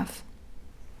photograph.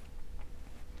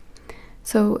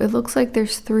 So it looks like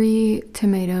there's 3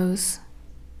 tomatoes,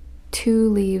 2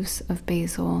 leaves of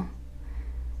basil,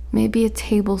 maybe a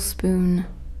tablespoon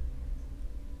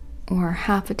or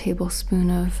half a tablespoon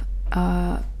of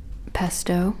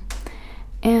pesto,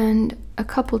 and a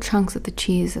couple chunks of the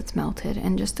cheese that's melted,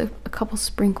 and just a couple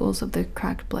sprinkles of the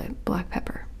cracked black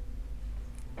pepper.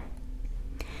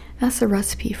 That's a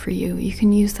recipe for you. You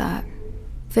can use that.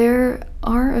 There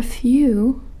are a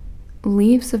few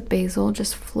leaves of basil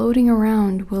just floating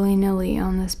around willy-nilly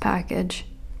on this package.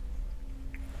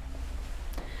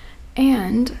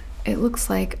 And it looks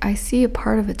like I see a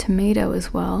part of a tomato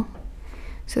as well.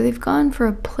 So they've gone for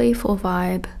a playful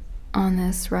vibe on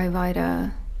this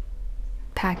Ryvita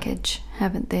package,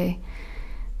 haven't they?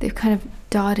 They've kind of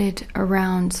dotted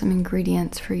around some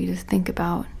ingredients for you to think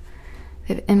about.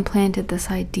 They've implanted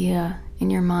this idea in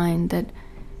your mind that,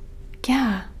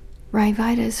 yeah,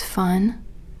 Ryvita is fun,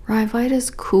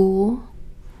 Ryvita's cool,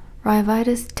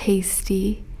 Ryvita's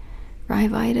tasty,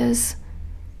 Ryvita's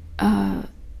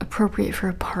appropriate for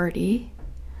a party,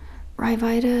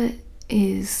 Ryvita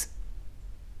is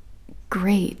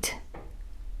great.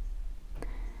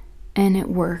 And it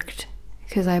worked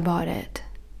because I bought it.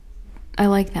 I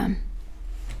like them.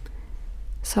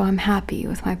 So I'm happy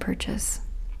with my purchase.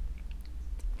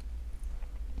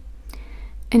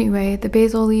 Anyway, the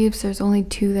basil leaves, there's only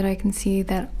 2 that I can see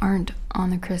that aren't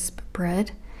on the crisp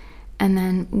bread. And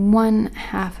then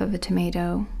 1/2 of a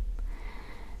tomato.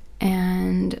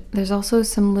 And there's also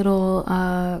some little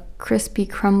crispy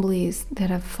crumblies that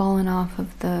have fallen off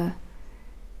of the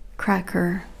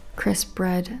cracker crisp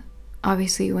bread.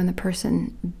 Obviously, when the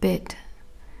person bit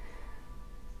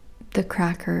the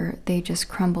cracker, they just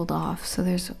crumbled off. So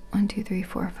there's 1, 2, 3,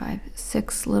 4, 5,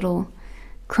 6 little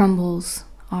crumbles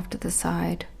off to the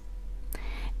side.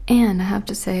 And I have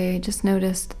to say, I just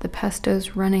noticed the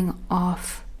pesto's running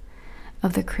off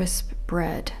of the crisp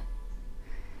bread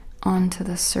onto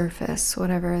the surface,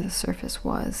 whatever the surface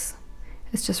was.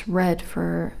 It's just red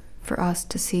for us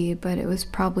to see, but it was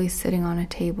probably sitting on a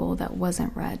table that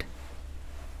wasn't red.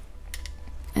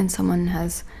 And someone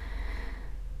has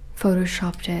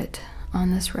photoshopped it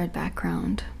on this red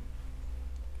background.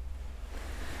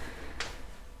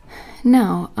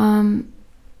 Now,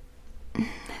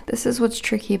 this is what's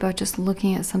tricky about just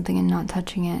looking at something and not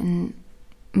touching it and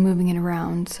moving it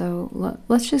around. So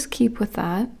let's just keep with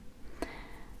that.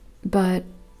 But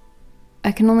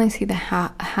I can only see the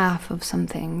half of some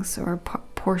things, or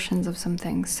portions of some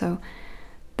things. So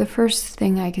the first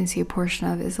thing I can see a portion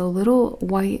of is a little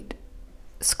white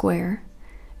square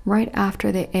right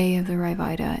after the A of the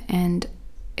Ryvita, and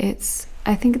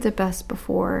I think it's a best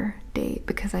before date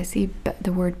because I see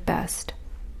the word best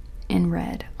in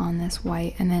red on this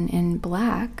white, and then in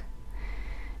black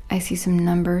I see some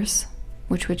numbers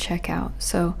which would check out.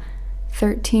 So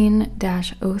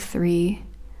 13-03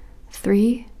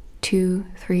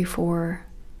 3234,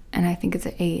 and I think it's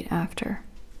an 8 after.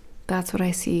 That's what I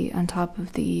see on top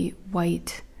of the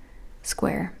white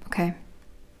square, okay?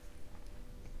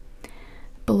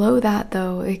 Below that,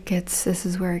 though, this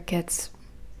is where it gets,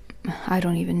 I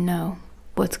don't even know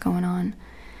what's going on.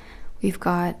 We've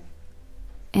got,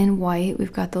 in white,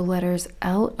 we've got the letters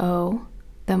L-O,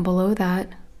 then below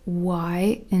that,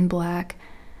 Y in black,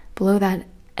 below that,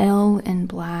 L in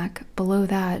black, below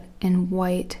that, in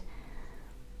white,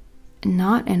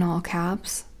 not in all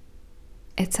caps,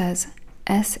 it says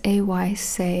S-A-Y,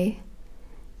 say,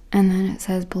 and then it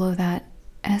says below that,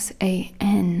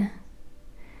 S-A-N.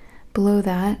 Below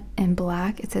that, in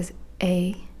black, it says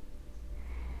A,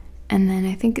 and then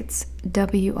I think it's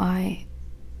W-I-L,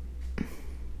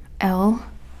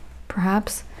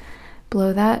 perhaps.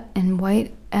 Below that, in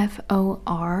white,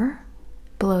 F-O-R.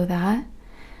 Below that,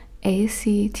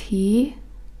 A-C-T.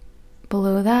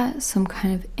 Below that, some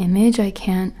kind of image I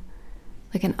can't,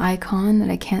 like an icon that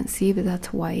I can't see, but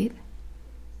that's white.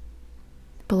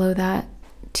 Below that,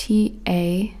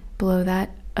 T-A. Below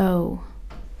that, O.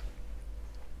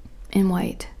 In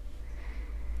white.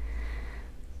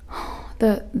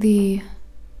 The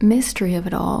mystery of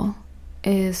it all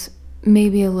is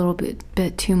maybe a little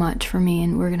bit too much for me,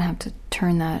 and we're gonna have to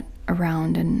turn that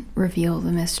around and reveal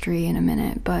the mystery in a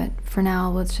minute, but for now,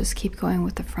 let's just keep going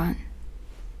with the front.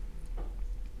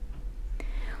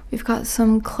 We've got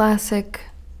some classic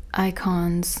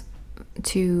icons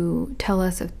to tell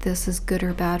us if this is good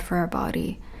or bad for our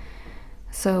body.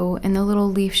 So in the little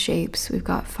leaf shapes, we've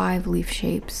got 5 leaf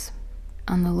shapes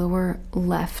on the lower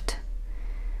left.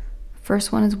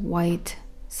 First one is white,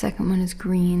 second one is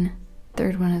green,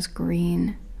 third one is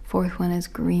green, fourth one is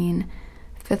green,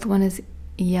 fifth one is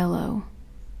yellow.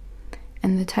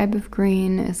 And the type of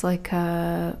green is like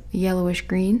a yellowish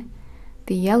green.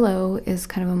 The yellow is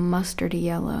kind of a mustardy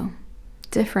yellow,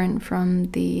 different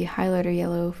from the highlighter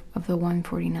yellow of the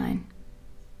 149.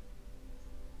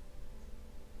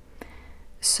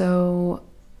 So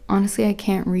honestly, I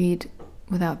can't read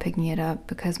without picking it up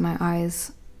because my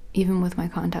eyes, even with my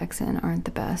contacts in, aren't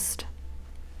the best.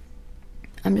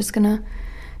 I'm just gonna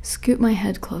scoot my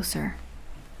head closer.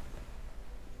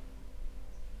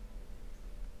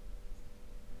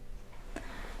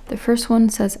 The first one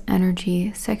says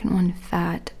energy, second one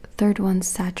fat, third one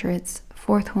saturates,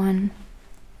 fourth one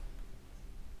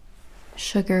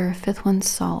sugar, fifth one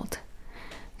salt.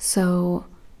 So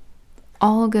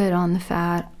all good on the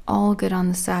fat, all good on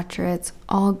the saturates,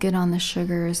 all good on the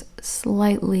sugars,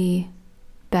 slightly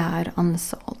bad on the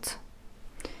salt.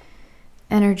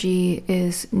 Energy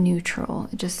is neutral,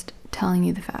 just telling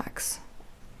you the facts.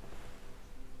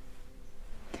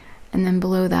 And then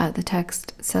below that, the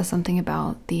text says something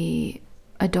about the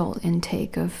adult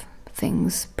intake of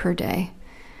things per day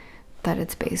that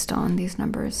it's based on, these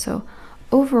numbers. So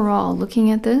overall,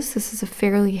 looking at this is a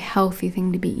fairly healthy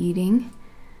thing to be eating.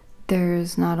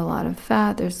 There's not a lot of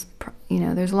fat. There's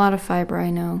a lot of fiber, I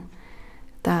know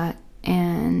that,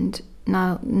 and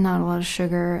not a lot of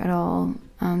sugar at all.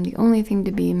 The only thing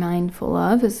to be mindful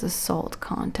of is the salt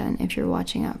content if you're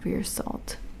watching out for your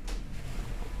salt.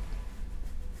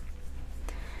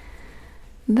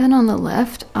 Then on the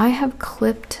left, I have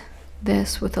clipped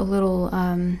this with a little,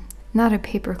 not a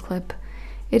paper clip.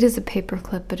 It is a paper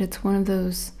clip, but it's one of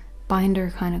those binder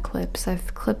kind of clips.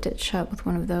 I've clipped it shut with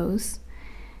one of those.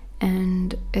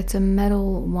 And it's a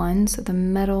metal one, so the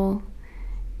metal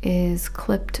is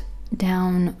clipped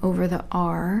down over the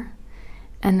R,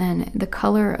 and then the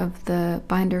color of the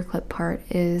binder clip part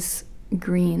is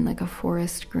green, like a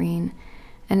forest green,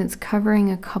 and it's covering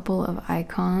a couple of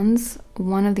icons.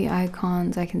 One of the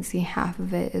icons, I can see half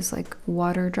of it is like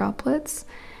water droplets,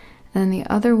 and the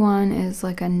other one is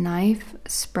like a knife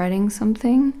spreading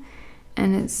something,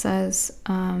 and it says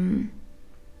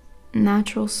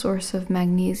natural source of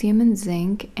magnesium and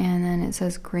zinc, and then it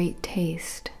says great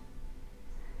taste.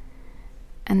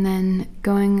 And then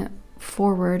going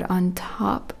forward on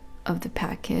top of the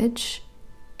package,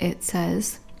 it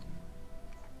says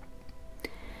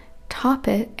top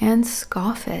it and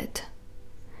scoff it.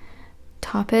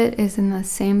 Top it is in the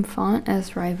same font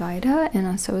as Ryvita,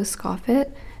 and so is scoff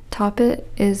it. Top it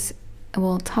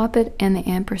and the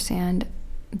ampersand,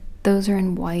 those are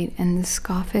in white, and the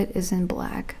scoff it is in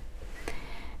black.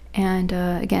 And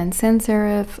again, sans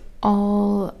serif,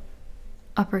 all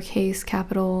uppercase,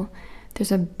 capital.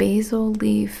 There's a basil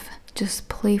leaf just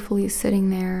playfully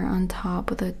sitting there on top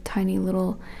with a tiny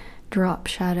little drop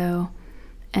shadow.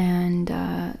 And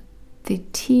the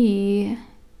T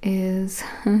is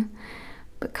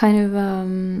kind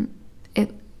of,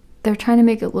 they're trying to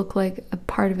make it look like a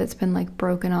part of it's been like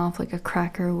broken off, like a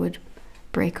cracker would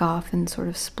break off and sort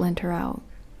of splinter out.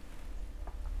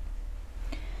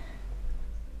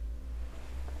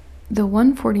 The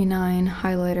 149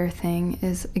 highlighter thing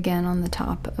is again on the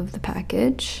top of the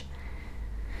package.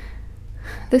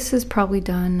 This is probably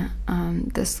done,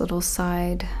 this little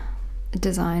side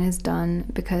design is done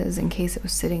because in case it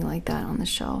was sitting like that on the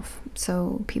shelf.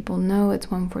 So people know it's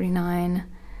 149.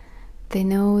 They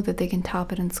know that they can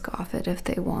top it and scoff it if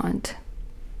they want.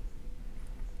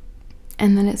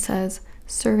 And then it says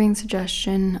serving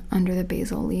suggestion under the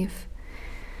basil leaf.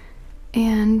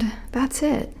 And that's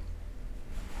it.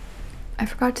 I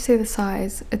forgot to say the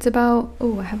size. It's about,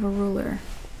 oh, I have a ruler.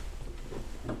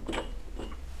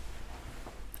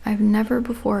 I've never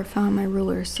before found my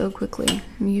ruler so quickly.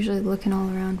 I'm usually looking all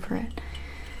around for it.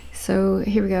 So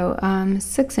here we go.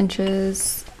 6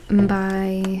 inches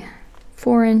by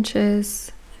 4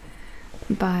 inches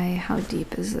by, how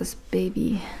deep is this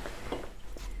baby?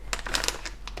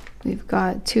 We've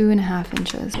got 2.5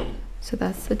 inches. So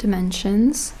that's the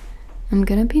dimensions. I'm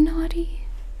gonna be naughty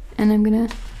and I'm gonna,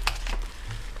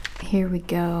 here we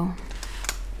go.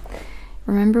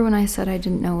 Remember when I said I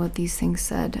didn't know what these things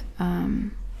said?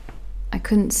 I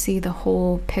couldn't see the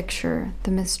whole picture,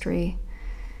 the mystery.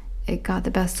 It got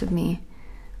the best of me.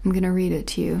 I'm gonna read it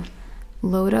to you.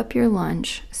 load up your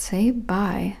lunch, say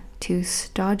bye to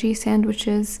stodgy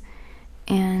sandwiches,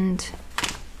 and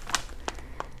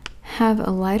have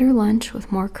a lighter lunch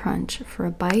with more crunch. For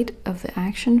a bite of the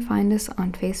action, find us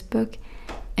on Facebook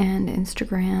and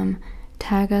Instagram.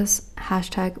 Tag us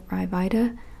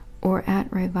 #Ryvita or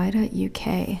 @Ryvita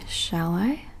UK. Shall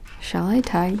I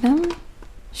tag them?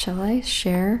 Shall I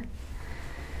share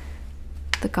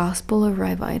the gospel of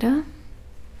Ryvita?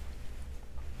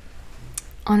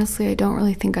 Honestly, I don't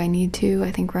really think I need to.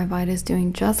 I think Ryvita is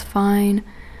doing just fine.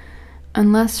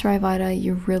 Unless, Ryvita,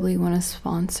 you really want to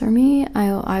sponsor me,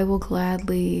 I will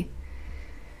gladly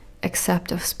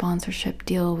accept a sponsorship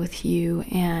deal with you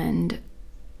and,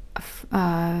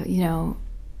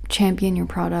 champion your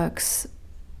products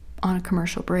on a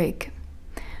commercial break.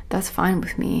 That's fine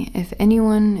with me. If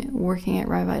anyone working at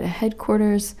Ryvita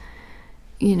headquarters,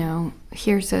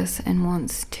 hears this and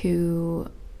wants to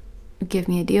give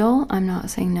me a deal, I'm not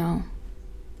saying no.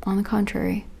 On the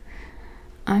contrary,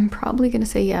 I'm probably going to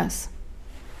say yes.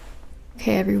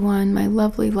 Okay, everyone, my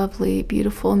lovely, lovely,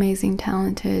 beautiful, amazing,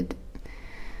 talented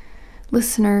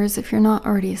listeners, if you're not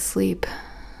already asleep,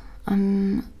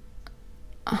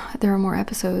 there are more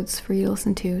episodes for you to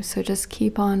listen to, so just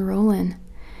keep on rolling.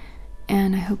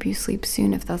 And I hope you sleep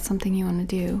soon if that's something you want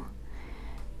to do.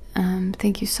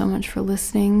 Thank you so much for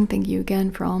listening. Thank you again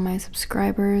for all my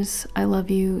subscribers. I love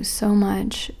you so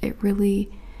much. It really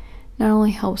not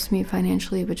only helps me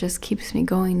financially, but just keeps me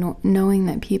going, knowing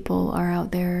that people are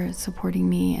out there supporting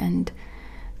me and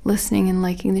listening and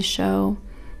liking the show.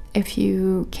 If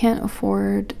you can't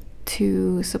afford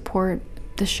to support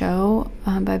the show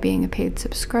by being a paid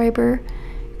subscriber,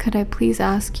 could I please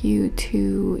ask you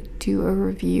to do a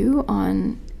review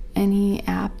on any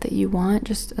app that you want,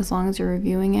 just as long as you're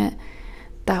reviewing it?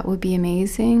 That would be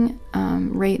amazing.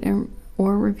 Rate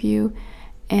or review.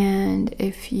 And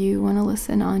if you want to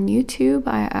listen on YouTube,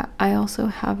 I also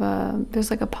have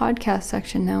there's like a podcast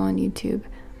section now on YouTube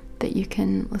that you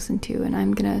can listen to, and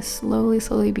I'm gonna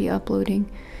slowly be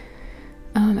uploading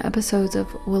episodes of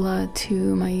Willa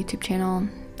to my YouTube channel.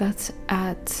 That's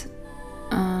at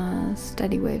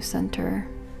Steady Wave Center,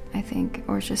 I think,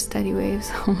 or just Steady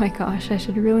Waves. Oh my gosh, I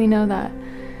should really know that.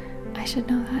 I should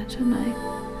know that, shouldn't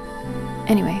I?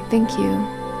 Anyway, thank you,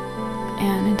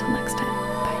 and until next time,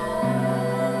 bye.